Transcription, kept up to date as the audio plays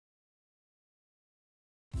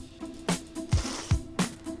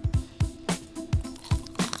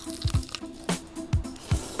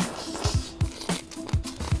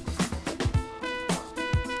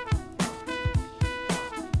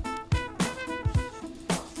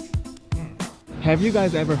Have you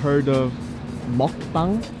guys ever heard of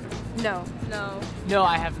Muckbang? No. No,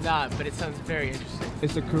 I have not, but it sounds very interesting.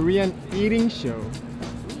 It's a Korean eating show.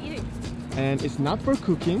 Eating. And it's not for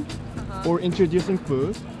cooking or introducing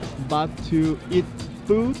food, but to eat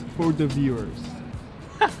food for the viewers.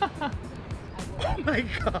 Oh my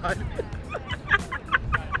god.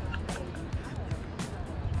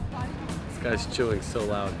 This guy's chewing so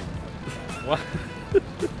loud. What?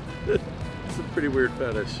 It's a pretty weird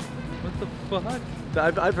fetish. What the fuck?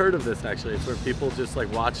 I've heard of this actually. It's where people just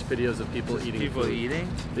like watch videos of people eating People food. eating?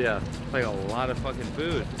 Yeah. Like a lot of fucking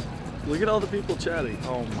food. Look at all the people chatting.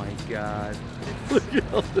 Oh my god. Look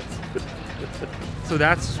at all this food. So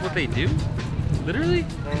that's just what they do? Literally?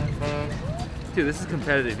 Dude, this is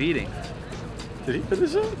competitive eating. Did he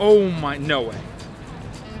finish it? Oh my, no way.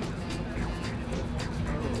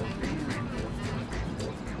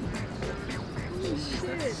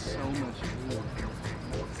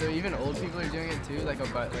 So even old people are doing it too, like a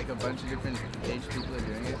bunch of different age people are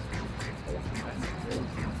doing it.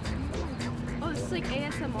 Oh, this is like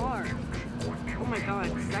ASMR. Oh my god,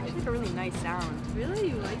 this is actually like a really nice sound. Really?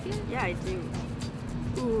 You like it? Yeah, I do.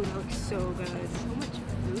 Ooh, that looks so good. So much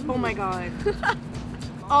food. Oh my god.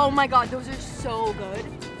 Oh my god, those are so good.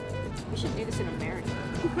 We should do this in America.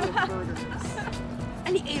 Burgers.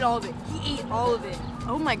 And he ate all of it. He ate all of it.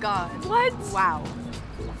 Oh my god. What? Wow.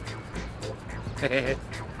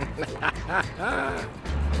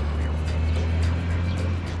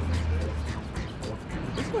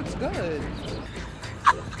 This looks good.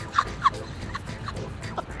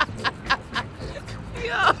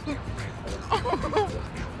 Yo!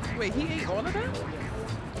 Wait, he ate all of that?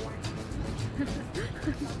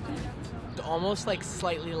 It's almost like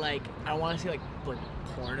slightly like, I don't want to say like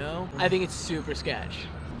porno. I think it's super sketch.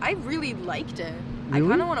 I really liked it. Really? I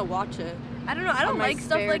kind of want to watch it. I don't know. I don't my like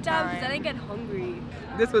stuff spare like that because time. then I get hungry.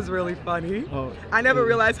 This was really funny. Oh, I never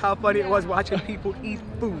realized how funny it was watching people eat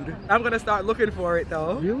food. I'm gonna start looking for it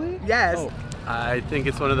though. Really? Yes. Oh. I think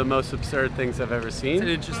it's one of the most absurd things I've ever It's an seen.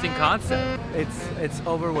 interesting concept. It's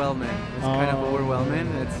overwhelming. It's kind of Oh. overwhelming.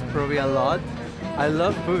 It's probably a lot. I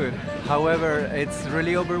love food. However, it's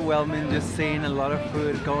really overwhelming just seeing a lot of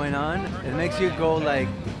food going on. It makes you go like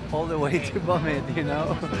all the way to vomit, you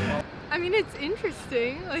know? I mean, it's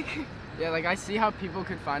interesting. Like, Yeah, like I see how people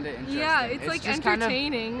could find it interesting. yeah, it's like just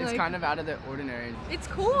entertaining. Kind of, it's like, kind of out of the ordinary. it's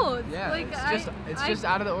cool. It's Yeah, like it's just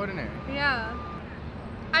out of the ordinary. Yeah.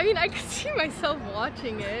 I mean, I could see myself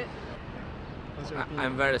watching it.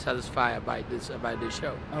 I'm very satisfied by this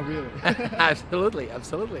show. Oh, really?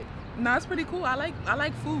 absolutely. No, it's pretty cool. I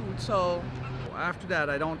like food, so After that,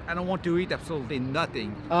 I don't want to eat absolutely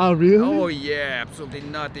nothing. Oh, really? Oh yeah, absolutely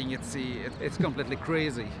nothing. It's completely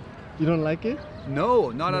crazy. You don't like it? No,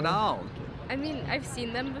 not at all. I mean, I've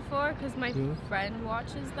seen them before because my friend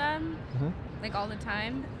watches them like all the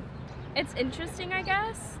time. It's interesting, I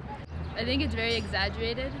guess. I think it's very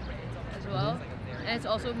exaggerated as well, and it's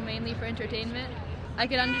also mainly for entertainment. I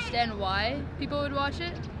can understand why people would watch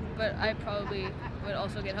it, but I probably would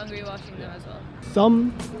also get hungry watching them as well.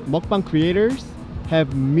 Some mukbang creators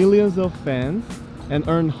have millions of fans and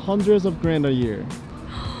earn hundreds of grand a year.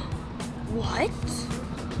 What?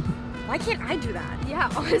 Why can't I do that? Yeah,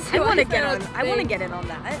 honestly, I want to why is get that on. a I want to thing? get in on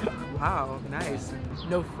that. wow, nice.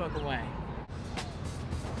 No fucking way.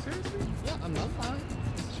 Seriously? Yeah, I'm not lying.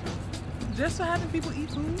 Just for having people eat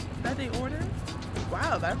food that they order?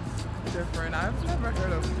 Wow, that's different. I've never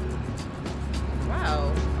heard of.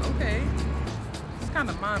 Wow. Okay. It's kind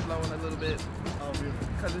of mind blowing a little bit.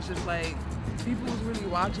 Because it's just like people was really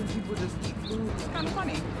watching people just eat food. It's kind of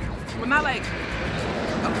funny. Well, not like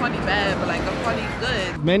a funny bad, but like a funny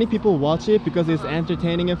good. Many people watch it because it's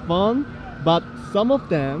entertaining and fun, but some of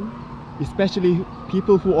them, especially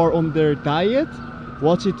people who are on their diet,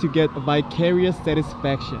 watch it to get vicarious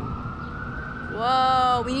satisfaction.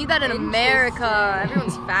 Whoa, we need that in America.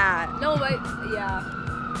 Everyone's fat. No, but yeah.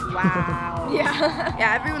 Wow. Yeah.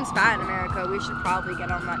 Yeah, everyone's fat in America. We should probably get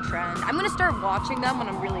on that trend. I'm gonna start watching them when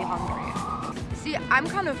I'm really hungry. See, I'm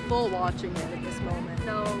kind of full watching it at this moment.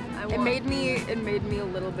 No, I won't. It made me a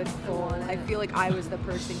little bit full. I feel like I was the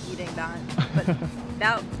person eating that. But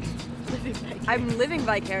that I'm living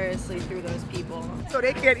vicariously through those people. So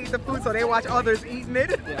they can't eat the food, so they watch others eating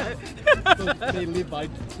it. So they live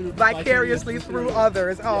Vicariously through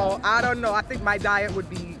others. Oh, I don't know. I think my diet would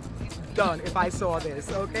be done if I saw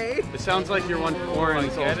this, okay? It sounds like you're one foreign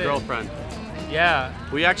soul's girlfriend. Yeah.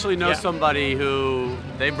 We actually know Yeah. somebody who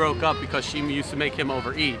they broke up because she used to make him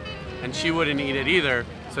overeat, and she wouldn't eat it either.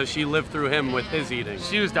 So she lived through him with his eating.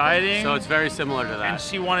 She was dieting. So it's very similar to that. And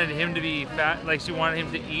she wanted him to be fat, like she wanted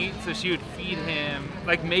him to eat, so she would feed him,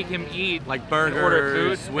 like make him eat. Like burgers, and order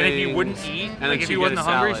food. wings, And if he wouldn't eat, and like if he wasn't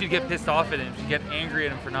hungry, she'd get pissed off at him. She'd get angry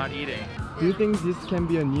at him for not eating. Do you think this can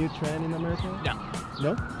be a new trend in America? No.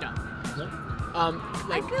 No? No.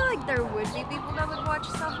 I feel like there would be people that would watch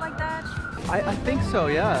stuff like that. I think so,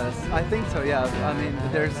 yes. I think so, yeah. I mean,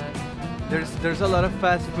 there's a lot of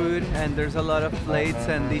fast food and there's a lot of plates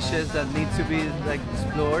and dishes that need to be like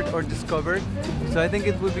explored or discovered. So I think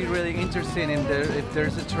it would be really interesting if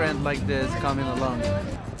there's a trend like this coming along.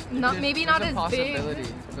 Maybe not as big.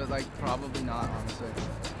 But like probably not, honestly.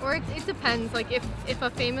 Or it depends. Like if a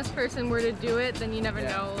famous person were to do it, then you never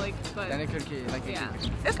know. Like, but then it could get like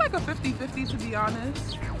It's like a 50-50 to be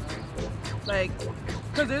honest. Like,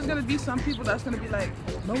 because there's gonna be some people that's gonna be like,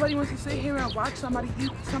 nobody wants to sit here and watch somebody eat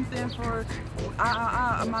something for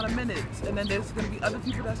amount of minutes, and then there's gonna be other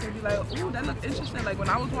people that's gonna be like, ooh, that looked interesting. Like when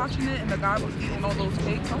I was watching it and the guy was eating all those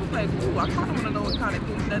cakes, I was like, ooh, I kind of want to know what kind of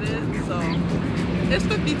cake that is. So it's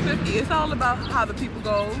 50-50. It's all about how the people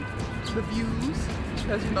go, the views,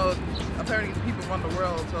 because you know apparently people run the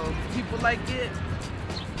world, so if people like it,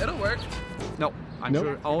 it'll work. No. I'm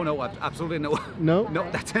sure. Oh no, absolutely no. No? No,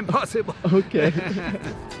 that's impossible. Okay.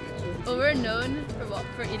 Well, we're known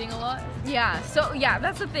for eating a lot. Yeah. So yeah,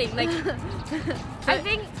 that's the thing. Like, I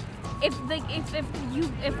think if the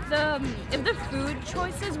food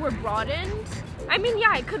choices were broadened, I mean,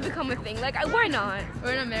 yeah, it could become a thing. Like, why not?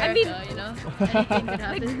 We're in America, I mean, you know. Anything could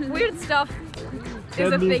happen. Like, weird stuff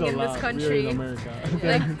is a thing in this country. We're in America.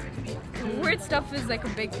 Like, weird stuff is like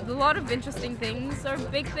a lot of interesting things are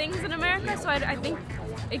big things in America, so I think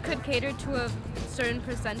it could cater to a certain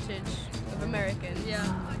percentage of Americans. Yeah.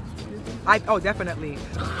 Oh, definitely.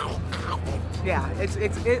 Yeah,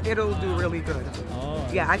 it'll do really good. Oh.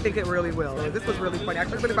 Yeah, I think it really will. This was really funny. I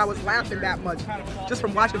couldn't believe I was laughing that much just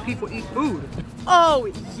from watching people eat food.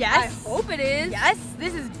 Oh, yes. I hope it is. Yes,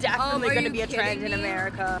 this is definitely Are going to you be a trend in kidding me?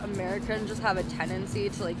 America. Americans just have a tendency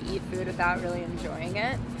to like eat food without really enjoying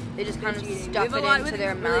it. They just kind of Binge eating. stuff We have it a lot- into we their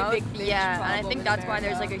have a really mouth. big binge Yeah, and I problem think in that's why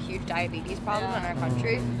there's like America. a huge diabetes problem in our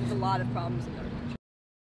country. There's a lot of problems in our country.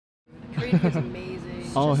 Korean food's amazing.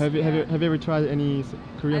 Oh, have you ever tried any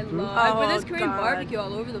Korean food? But there's Oh, Korean God. barbecue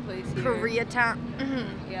all over the place here. Koreatown.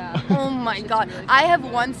 Yeah. Oh my Shit's God. really I good.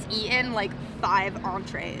 have once eaten like 5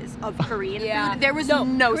 entrees of Korean Yeah. food. There was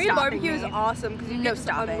Korean no barbecue stopping is me. awesome because you No get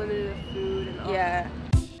stopping. unlimited food and all. Yeah.